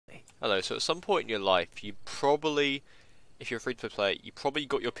Hello, so at some point in your life, you probably, if you're a free-to-play player, you probably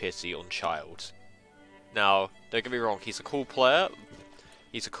got your pity on Childe. Now, don't get me wrong, he's a cool player,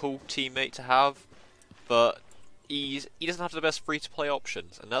 he's a cool teammate to have, but he doesn't have the best free-to-play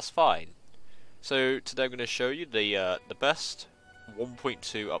options, and that's fine. So today I'm going to show you the best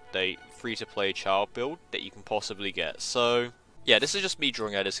 1.2 update free-to-play Childe build that you can possibly get. So yeah, this is just me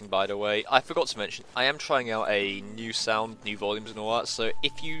drawing editing, by the way. I forgot to mention, I am trying out a new sound, new volumes and all that, so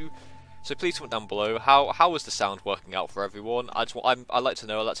please comment down below, how is the sound working out for everyone? I'd like to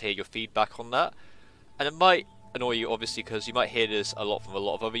know, I'd like to hear your feedback on that. And it might annoy you, obviously, because you might hear this a lot from a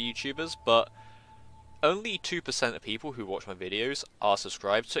lot of other YouTubers, but only 2% of people who watch my videos are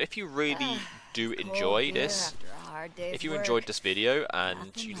subscribed, so if you really do enjoy this, if you enjoyed this video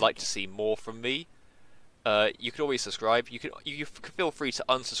and you'd like to see more from me, you can always subscribe. You can feel free to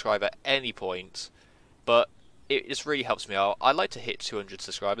unsubscribe at any point, but it just really helps me out. I'd like to hit 200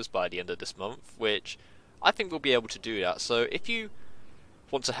 subscribers by the end of this month, which I think we'll be able to do that. So if you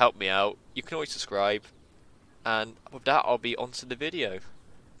want to help me out, you can always subscribe, and with that I'll be on to the video.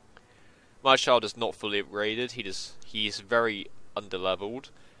 My Childe is not fully upgraded. He's very underleveled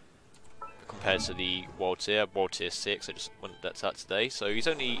compared to the world tier 6. I just went to that today, so he's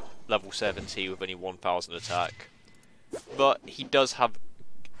only level 70 with only 1000 attack, but he does have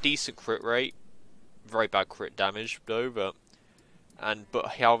decent crit rate, very bad crit damage though, but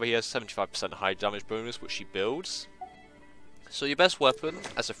however he has 75% high damage bonus which he builds. So your best weapon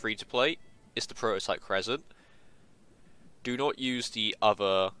as a free to play is the Prototype Crescent. Do not use the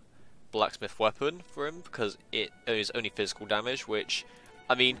other blacksmith weapon for him because it is only physical damage, which,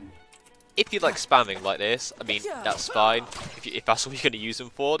 I mean, if you like spamming like this, I mean, that's fine. If that's all you're going to use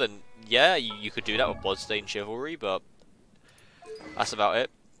him for, then yeah, you could do that with Bloodstained Chivalry, but that's about it.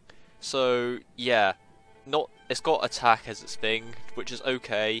 So yeah, it's got attack as its thing, which is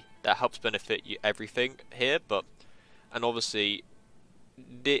okay. That helps benefit you everything here, and obviously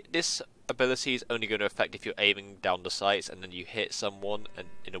this ability is only going to affect if you're aiming down the sights and then you hit someone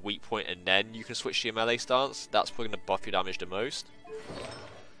in a weak point, and then you can switch to your melee stance. That's probably going to buff your damage the most.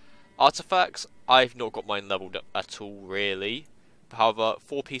 Artifacts, I've not got mine leveled up at all really. However,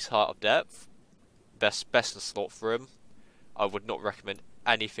 4-piece Heart of Depth, best in slot for him. I would not recommend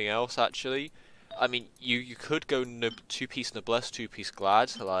anything else actually. I mean, you could go 2-piece Noblesse, 2-piece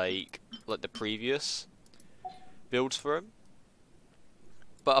Glad, like the previous builds for him.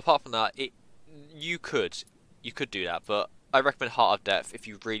 But apart from that, you could do that. But I recommend Heart of Depth if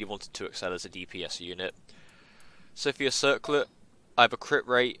you really wanted to excel as a DPS unit. So for your Circlet, either crit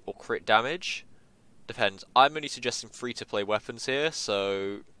rate or crit damage, depends. I'm only suggesting free-to-play weapons here.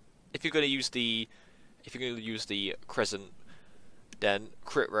 So if you're going to use the Crescent, then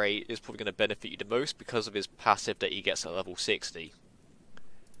crit rate is probably going to benefit you the most because of his passive that he gets at level 60.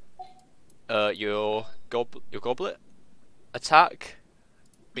 Your Goblet, attack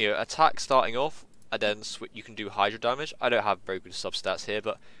starting off, and then you can do Hydro damage. I don't have very good substats here,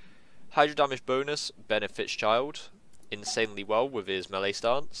 but Hydro damage bonus benefits Childe insanely well with his melee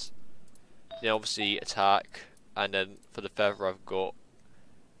stance. Then obviously attack, and then for the feather I got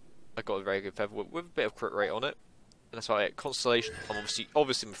a very good feather with a bit of crit rate on it, and that's why Constellation. I'm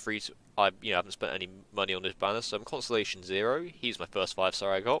obviously free to. I haven't spent any money on this banner, so I'm Constellation 0. He's my first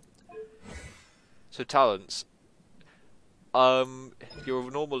 5-star I got. So talents.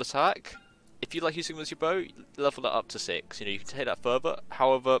 Your normal attack, if you like using them as your bow, level that up to 6. You can take that further.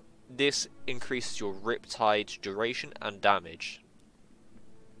 However, this increases your Riptide duration and damage,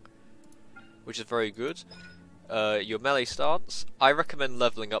 which is very good. Your melee stance, I recommend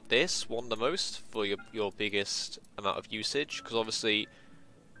leveling up this one the most for your biggest amount of usage, because obviously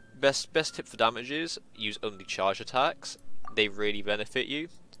best tip for damage is use only charge attacks. They really benefit you.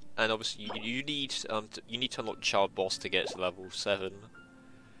 And obviously you need to unlock the Childe boss to get to level 7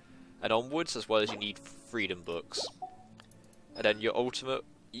 and onwards, as well as you need freedom books. And then your ultimate,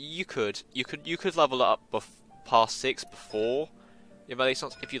 you could level it up past 6 before your melee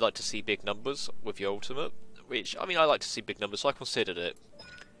stance if you'd like to see big numbers with your ultimate. Which, I mean, I like to see big numbers, so I considered it.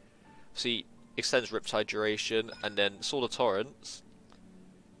 See, extends Riptide duration, and then Sword of Torrents.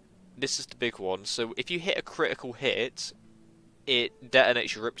 This is the big one. So if you hit a critical hit, it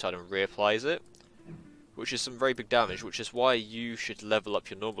detonates your Riptide and reapplies it, which is some very big damage, which is why you should level up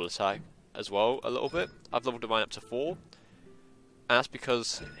your normal attack as well a little bit. I've leveled mine up to 4, and that's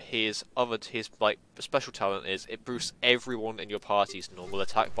because his special talent is it boosts everyone in your party's normal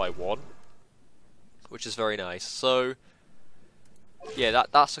attack by 1, which is very nice. So yeah,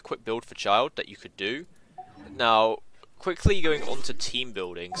 that's a quick build for Childe that you could do. Now, quickly going on to team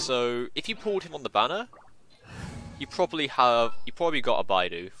building. So if you pulled him on the banner, you probably got a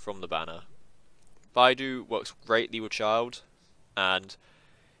Baidu from the banner. Baidu works greatly with Child, and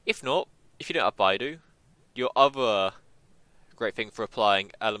if not, if you don't have Baidu, your other great thing for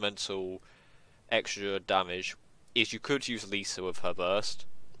applying elemental extra damage is you could use Lisa with her burst.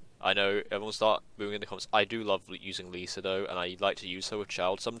 I know everyone start moving in the comments. I do love using Lisa though, and I like to use her with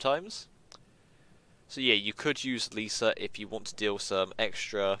Child sometimes. So yeah, you could use Lisa if you want to deal some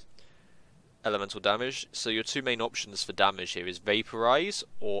extra elemental damage. So your two main options for damage here is Vaporize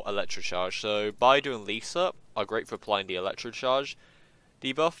or Electrocharge. So Baidu and Lisa are great for applying the Electrocharge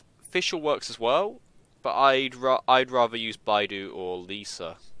debuff. Fischl works as well, but I'd rather use Baidu or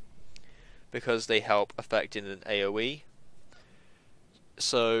Lisa because they help affecting an AoE.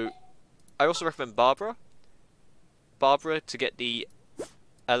 So I also recommend Barbara. Barbara to get the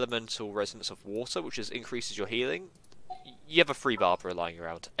elemental resonance of water, which increases your healing. You have a free Barbara lying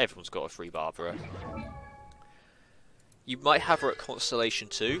around. Everyone's got a free Barbara. You might have her at Constellation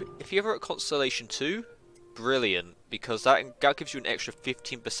 2. If you have her at Constellation 2, brilliant, because that gives you an extra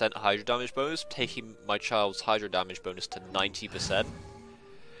 15% Hydro damage bonus, taking my child's Hydro damage bonus to 90%,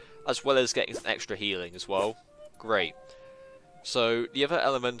 as well as getting some extra healing as well. Great. So the other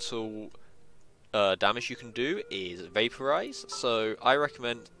elemental damage you can do is Vaporize. So I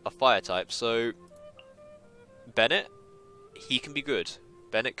recommend a fire type. So Bennett, he can be good.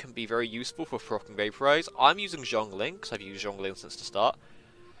 Bennett can be very useful for proccing Vaporize. I'm using Zhongling, because I've used Zhongling since the start.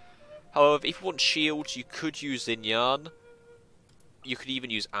 However, if you want shields, you could use Xinyan. You could even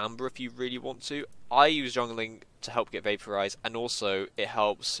use Amber if you really want to. I use Zhongling to help get Vaporize, and also it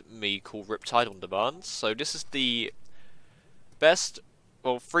helps me call Riptide on demand. So this is the best,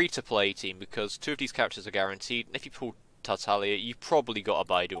 well, free-to-play team, because two of these characters are guaranteed. And if you pull Tartaglia, you've probably got a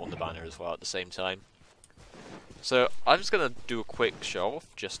Baidu on the banner as well at the same time. So I'm just going to do a quick show-off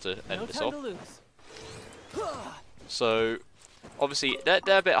just to end this off. So obviously they're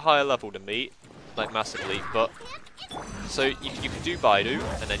a bit higher level than me, like massively, but so you can do Baidu,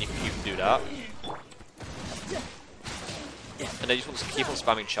 and then you can do that. And then you just want to keep on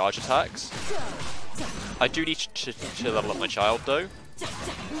spamming charge attacks. I do need to level up my child though.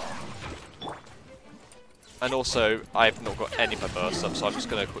 And also, I've not got any of my bursts up, so I'm just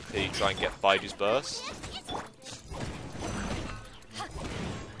going to quickly try and get Baidu's burst.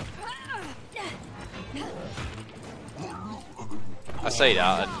 I say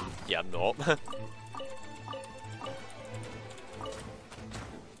that, and yeah, I'm not.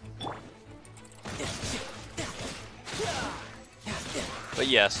 But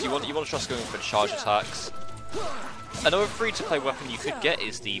yes, you want to trust going for charge attacks. Another free-to-play weapon you could get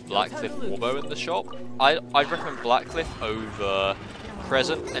is the Blackcliff Warbow in the shop. I'd recommend Blackcliff over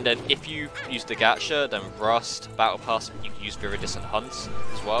Crescent, and then if you use the Gacha, then Rust, Battle Pass, you can use Viridescent Hunts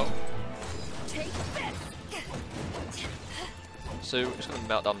as well. So we're just going to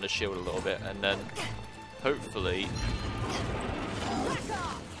melt down the shield a little bit, and then hopefully...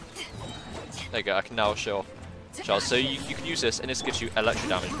 There you go, I can now show off Charles. So you can use this, and this gives you electro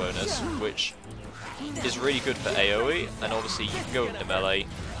damage bonus, which is really good for AoE, and obviously you can go into melee.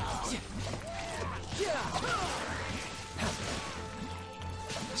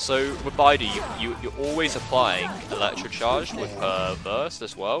 So with Baidu, you're always applying Electro Charge with her burst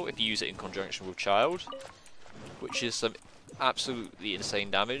as well, if you use it in conjunction with Child, which is some absolutely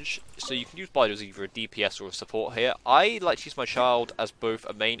insane damage. So you can use Baidu as either a DPS or a support here. I like to use my Child as both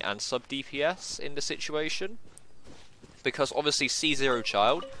a main and sub DPS in the situation, because obviously C0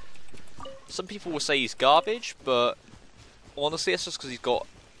 Child, some people will say he's garbage, but honestly it's just because he's got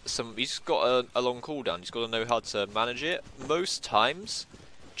a long cooldown. He's got to know how to manage it. Most times,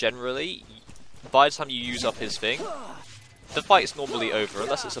 generally, by the time you use up his thing, the fight's normally over,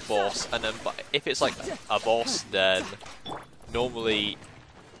 unless it's a boss, and then if it's like a boss, then normally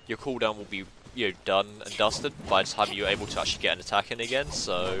your cooldown will be, you know, done and dusted by the time you're able to actually get an attack in again,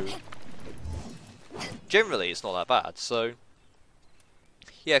 so generally it's not that bad. So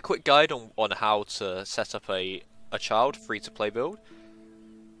yeah, quick guide on how to set up a child free-to-play build.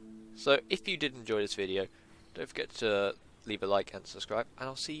 So if you did enjoy this video, don't forget to leave a like and subscribe, and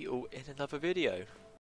I'll see you all in another video.